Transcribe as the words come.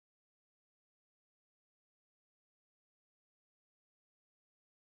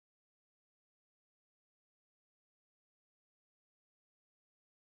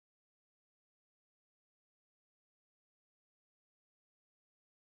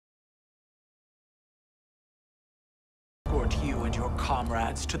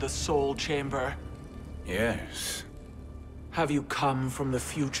comrades to the Soul Chamber? Yes. Have you come from the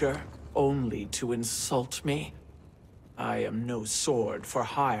future only to insult me? I am no sword for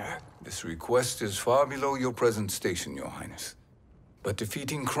hire. This request is far below your present station, Your Highness. But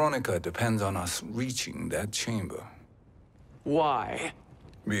defeating Kronika depends on us reaching that chamber. Why?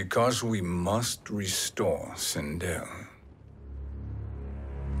 Because we must restore Sindel.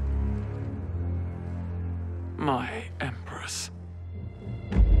 My Empress.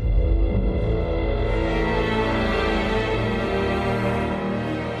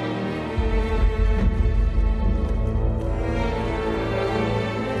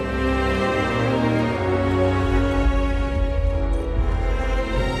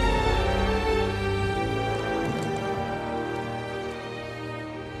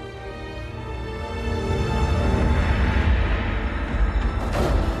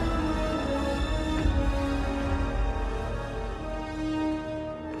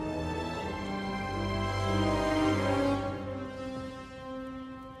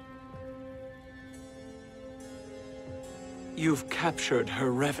 You've captured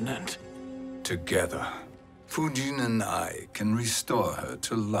her revenant. Together, Fujin and I can restore her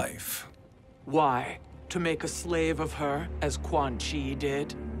to life. Why? To make a slave of her, as Quan Chi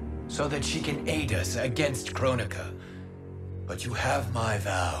did? So that she can aid us against Kronika. But you have my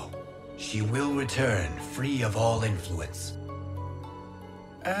vow. She will return free of all influence.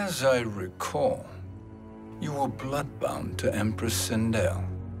 As I recall, you were bloodbound to Empress Sindel.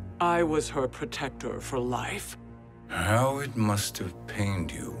 I was her protector for life. How it must have pained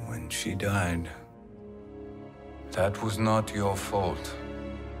you when she died. That was not your fault.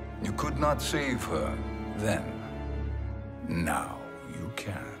 You could not save her then. Now you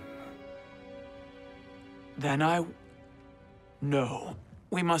can. Then No.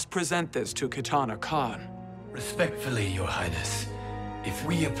 We must present this to Kitana Khan. Respectfully, Your Highness, if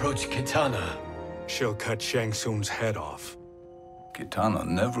we approach Kitana, she'll cut Shang Tsung's head off. Kitana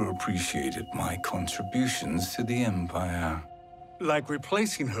never appreciated my contributions to the Empire. Like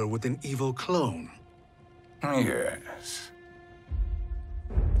replacing her with an evil clone. Yes.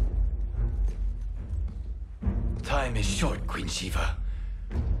 Time is short, Queen Shiva.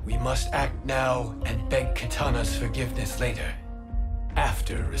 We must act now and beg Kitana's forgiveness later.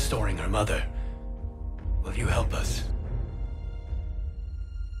 After restoring her mother. Will you help us?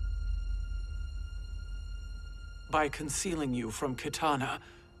 By concealing you from Kitana,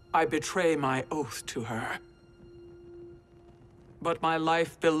 I betray my oath to her. But my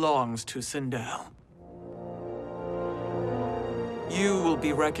life belongs to Sindel. You will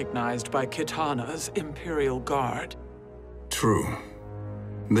be recognized by Kitana's Imperial Guard. True.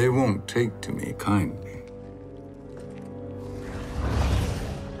 They won't take to me kindly.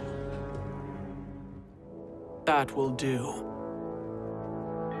 That will do.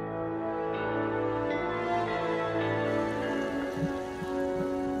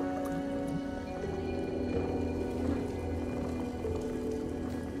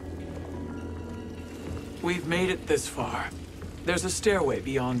 We've made it this far. There's a stairway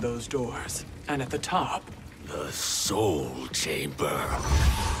beyond those doors, and at the top... The Soul Chamber.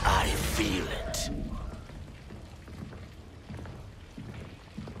 I feel it.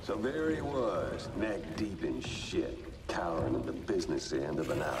 So there he was, neck deep in shit, cowering at the business end of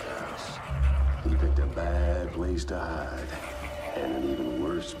an outhouse. He picked a bad place to hide, and an even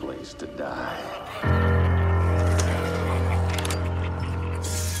worse place to die.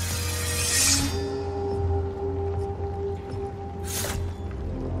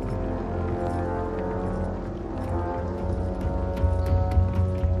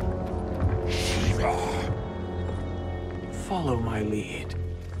 Follow my lead.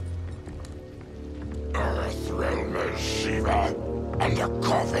 Earthrealm is Shiva, and a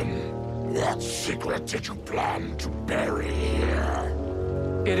coffin. What secret did you plan to bury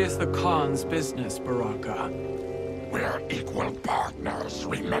here? It is the Khan's business, Baraka. We're equal partners,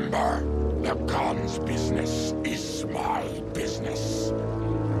 remember? The Khan's business is my business.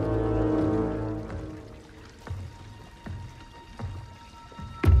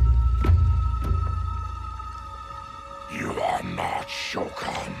 You are not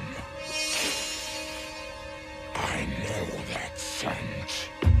Shokan. I know that scent.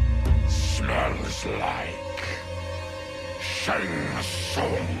 Smells like Shang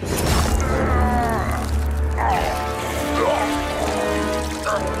Tsung.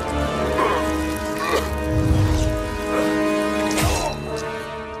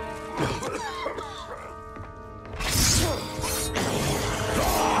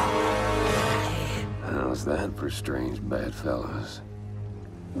 How's that for strange bedfellows?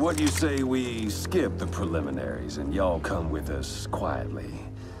 What do you say we skip the preliminaries and y'all come with us quietly?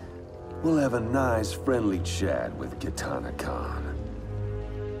 We'll have a nice, friendly chat with Kitana Khan.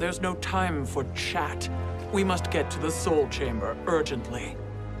 There's no time for chat. We must get to the Soul Chamber urgently.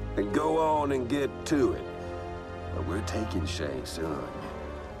 Then go on and get to it. But we're taking Shang Tsung.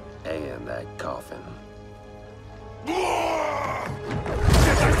 And that coffin.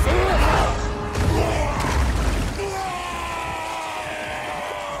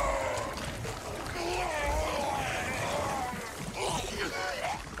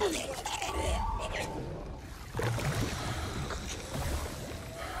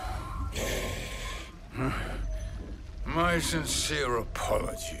 My sincere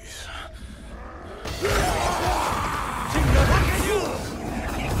apologies.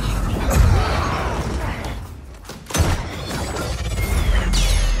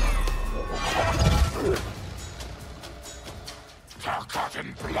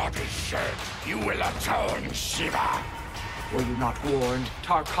 Tarkatan blood is shed. You will atone, Shiva. Were you not warned?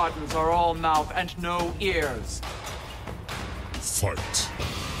 Tarkatans are all mouth and no ears. Fight.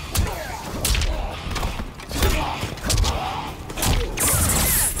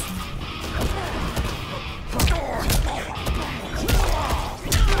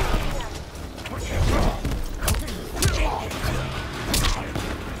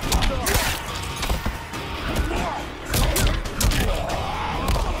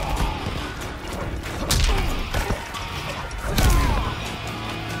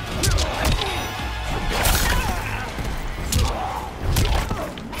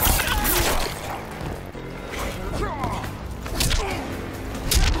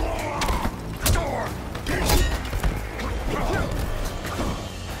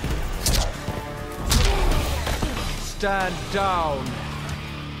 Stand down.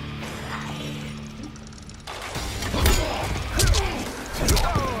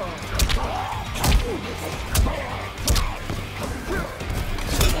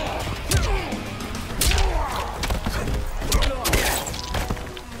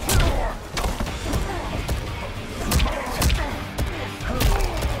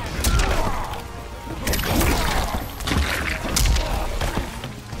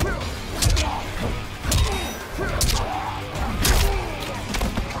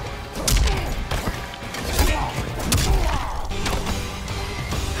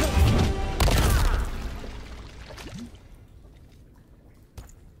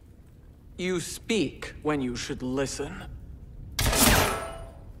 You speak when you should listen.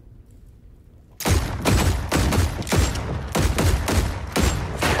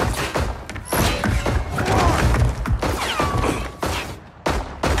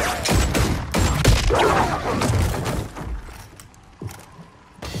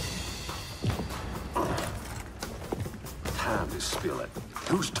 Time to spill it.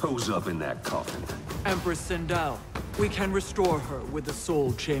 Whose toes up in that coffin? Empress Sindel, we can restore her with the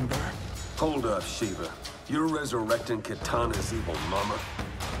Soul Chamber. Hold up, Shiva. You're resurrecting Kitana's evil mama?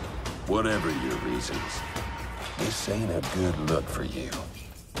 Whatever your reasons, this ain't a good look for you.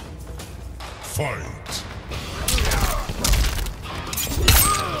 Fight.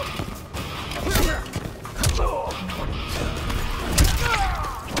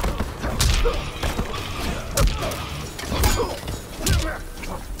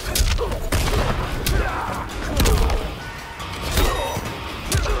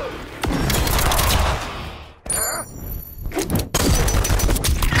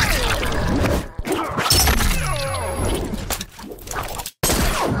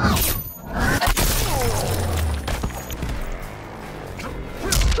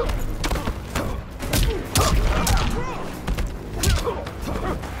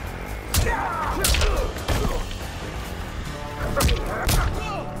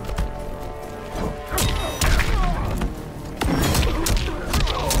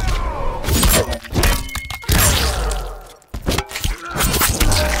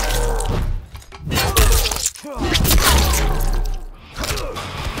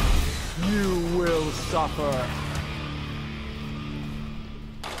 You will suffer.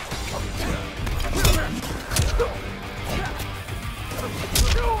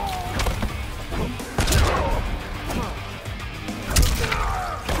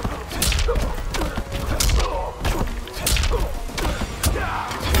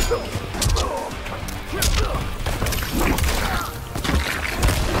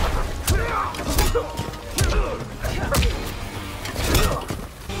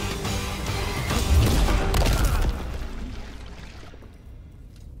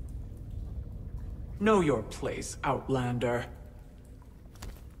 Know your place, Outlander.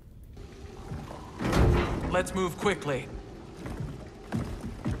 Let's move quickly.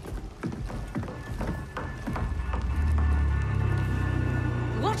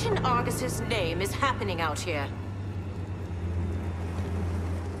 What in Argus's name is happening out here?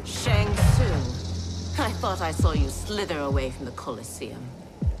 Shang Tsung. I thought I saw you slither away from the Colosseum.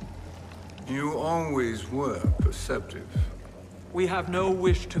 You always were perceptive. We have no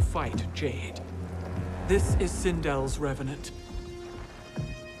wish to fight, Jade. This is Sindel's Revenant.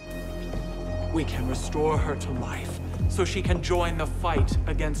 We can restore her to life, so she can join the fight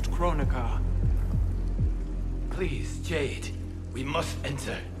against Kronika. Please, Jade. We must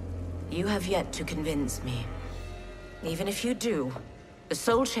enter. You have yet to convince me. Even if you do, the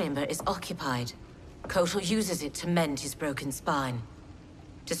Soul Chamber is occupied. Kotal uses it to mend his broken spine.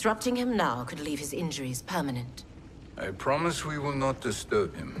 Disrupting him now could leave his injuries permanent. I promise we will not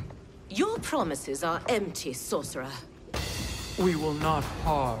disturb him. Your promises are empty, sorcerer. We will not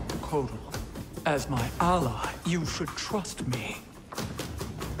harm Kotal. As my ally, you should trust me.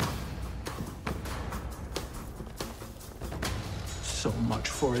 So much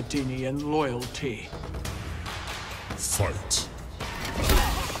for Adenian loyalty. Fight.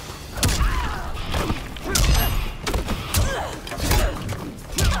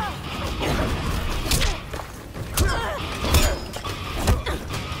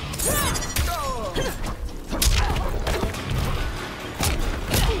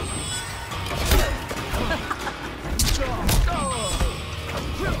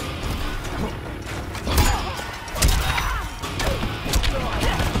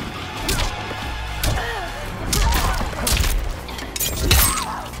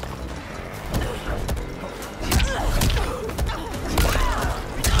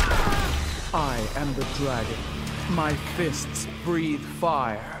 I am the dragon. My fists breathe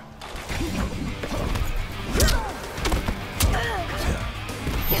fire.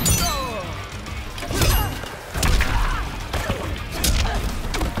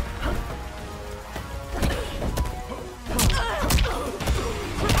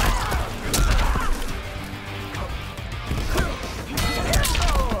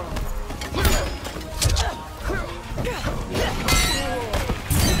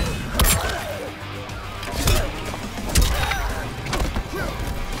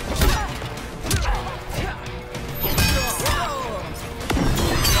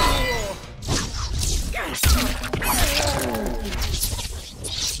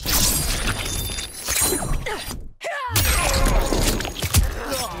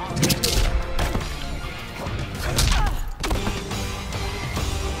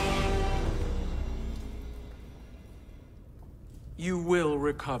 You will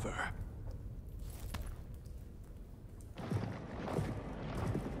recover.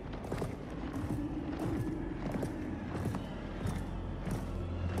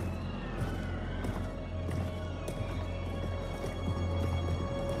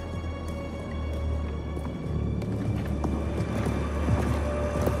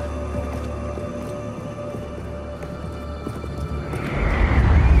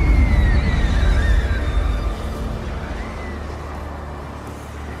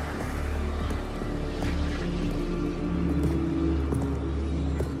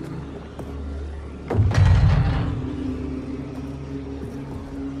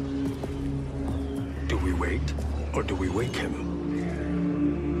 Or do we wake him?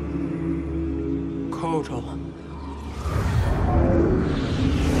 Kotal.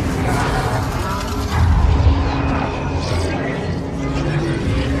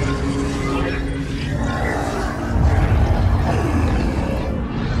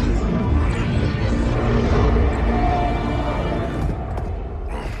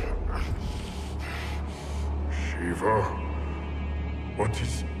 Shiva? What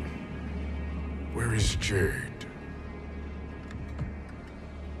is... Where is Jade?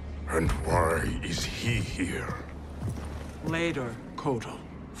 And why is he here? Later, Kotal.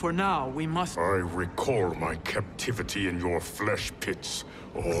 For now, we must... I recall my captivity in your flesh pits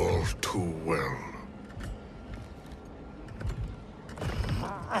all too well.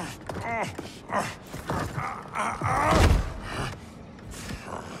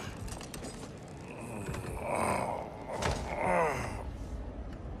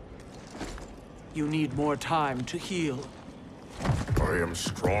 You need more time to heal. I am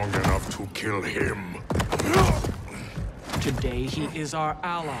strong enough to kill him. Today, he is our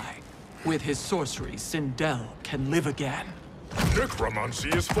ally. With his sorcery, Sindel can live again. Necromancy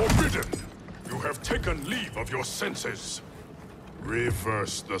is forbidden. You have taken leave of your senses.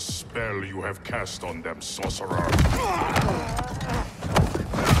 Reverse the spell you have cast on them, sorcerer.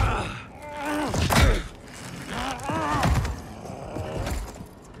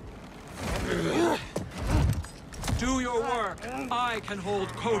 Do your work. I can hold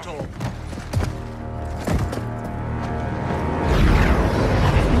Kotal.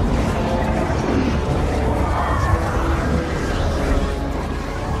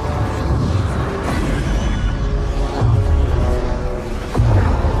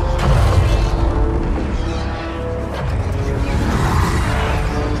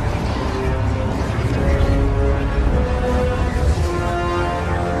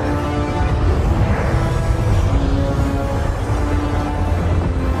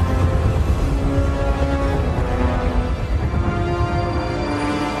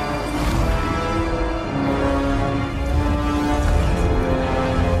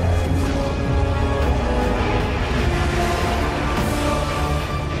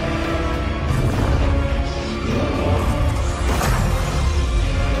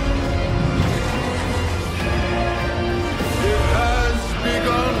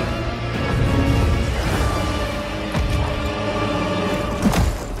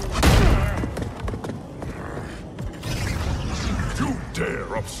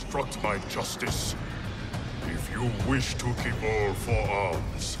 obstruct my justice. If you wish to keep all 4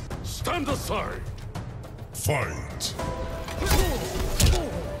 arms, stand aside! Fight!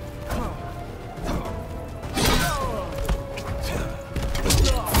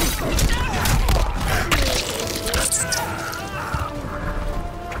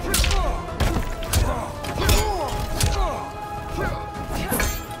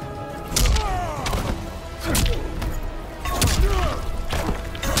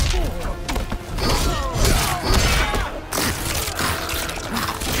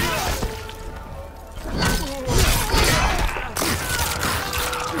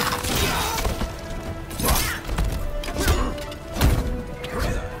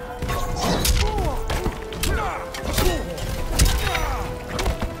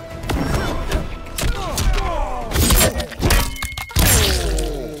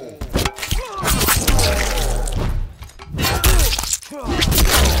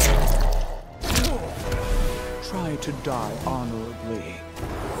 Try to die honorably.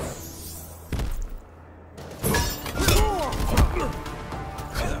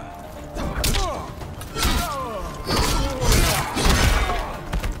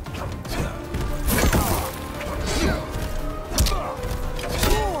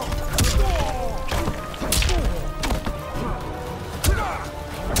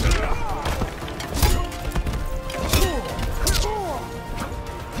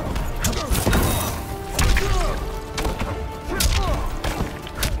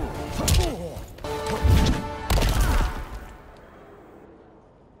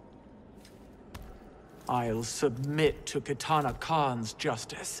 I'll submit to Kitana Khan's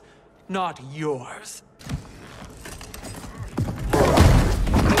justice, not yours.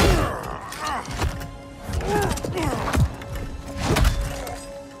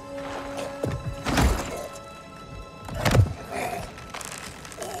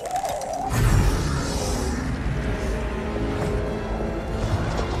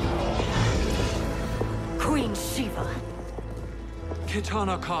 Queen Shiva.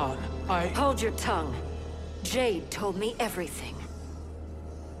 Kitana Khan, Hold your tongue. Jade told me everything.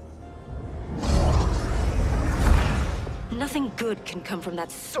 Nothing good can come from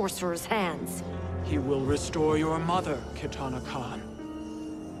that sorcerer's hands. He will restore your mother, Kitana Khan.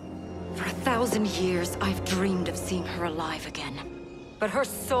 For 1,000 years, I've dreamed of seeing her alive again. But her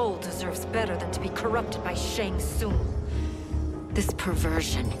soul deserves better than to be corrupted by Shang Tsung. This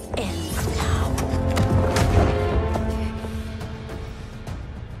perversion ends now.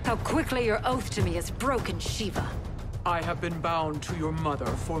 How quickly your oath to me is broken, Shiva. I have been bound to your mother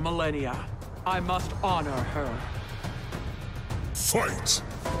for millennia. I must honor her. Fight!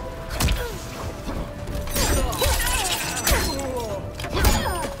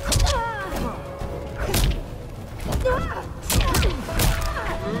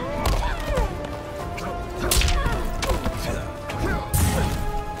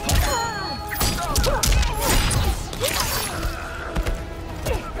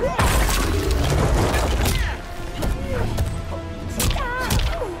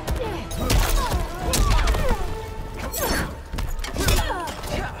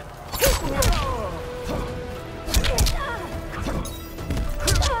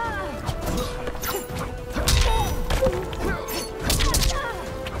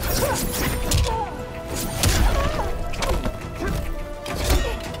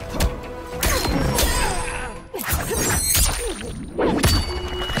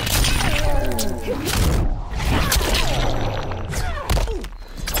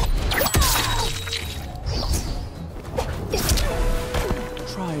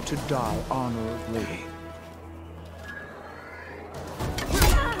 Try to die honorably.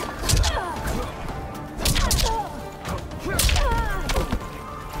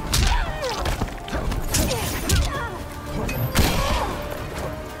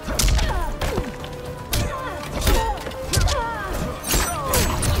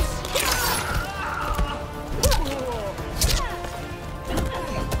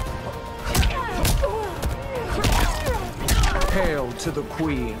 Hail to the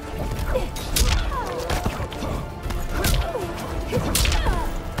Queen.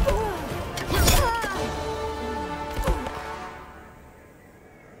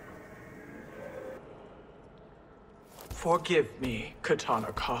 Forgive me,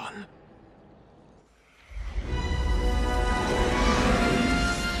 Kitana Khan.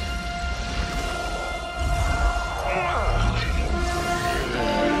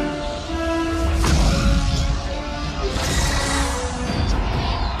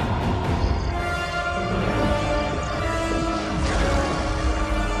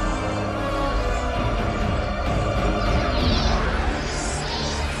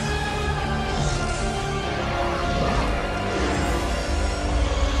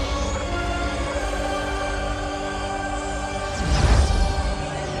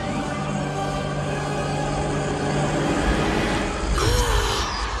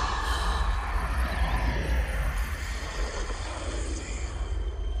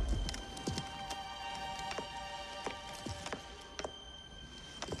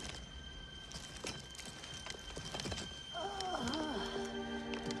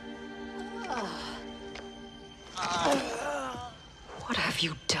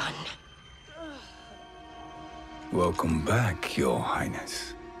 you done? Welcome back, Your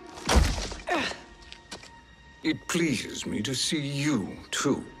Highness. It pleases me to see you,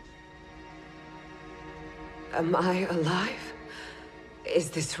 too. Am I alive? Is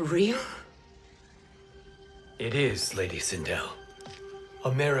this real? It is, Lady Sindel.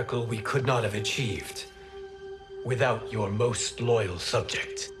 A miracle we could not have achieved without your most loyal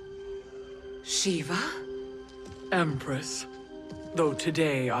subject. Shiva? Empress, though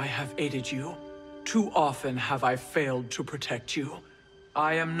today I have aided you, too often have I failed to protect you.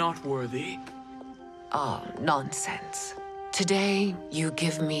 I am not worthy. Oh, nonsense. Today, you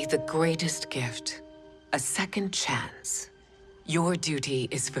give me the greatest gift. A second chance. Your duty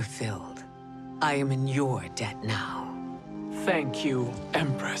is fulfilled. I am in your debt now. Thank you,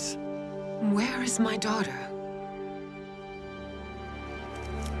 Empress. Where is my daughter?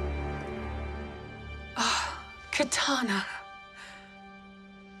 Ah, Katana.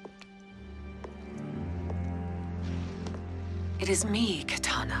 It is me,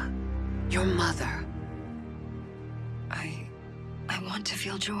 Katana. Your mother. I want to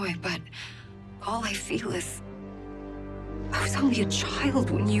feel joy, but all I feel is... I was only a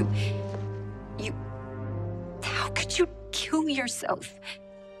child when you... How could you kill yourself?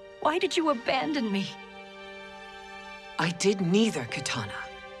 Why did you abandon me? I did neither, Katana.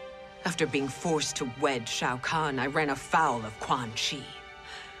 After being forced to wed Shao Kahn, I ran afoul of Quan Chi.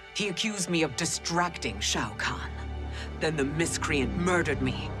 He accused me of distracting Shao Kahn. Then the miscreant murdered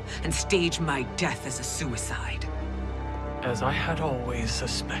me and staged my death as a suicide. As I had always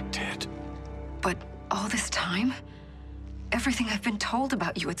suspected. But all this time? Everything I've been told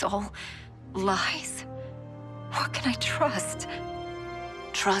about you, it's all lies? What can I trust?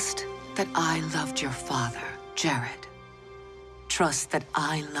 Trust that I loved your father, Jared. Trust that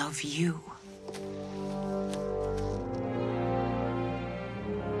I love you.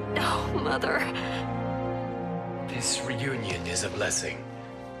 No, Mother. This reunion is a blessing,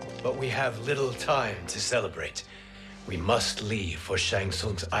 but we have little time to celebrate. We must leave for Shang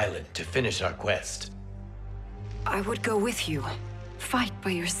Tsung's island to finish our quest. I would go with you, fight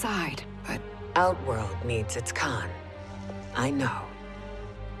by your side, but... Outworld needs its Khan. I know.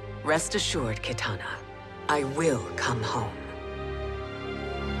 Rest assured, Kitana. I will come home.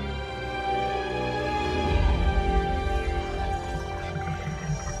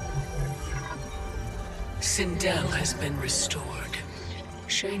 Sindel has been restored.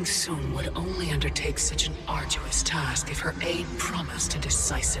 Shang Tsung would only undertake such an arduous task if her aid promised a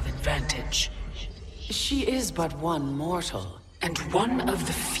decisive advantage. She is but one mortal, and one of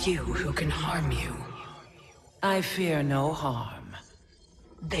the few who can harm you. I fear no harm.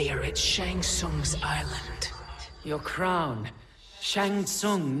 They are at Shang Tsung's island. Your crown, Shang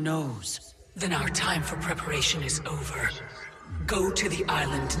Tsung knows. Then our time for preparation is over. Go to the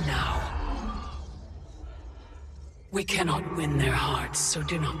island now. We cannot win their hearts, so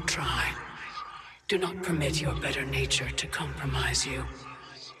do not try. Do not permit your better nature to compromise you.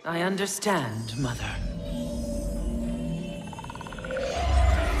 I understand, Mother.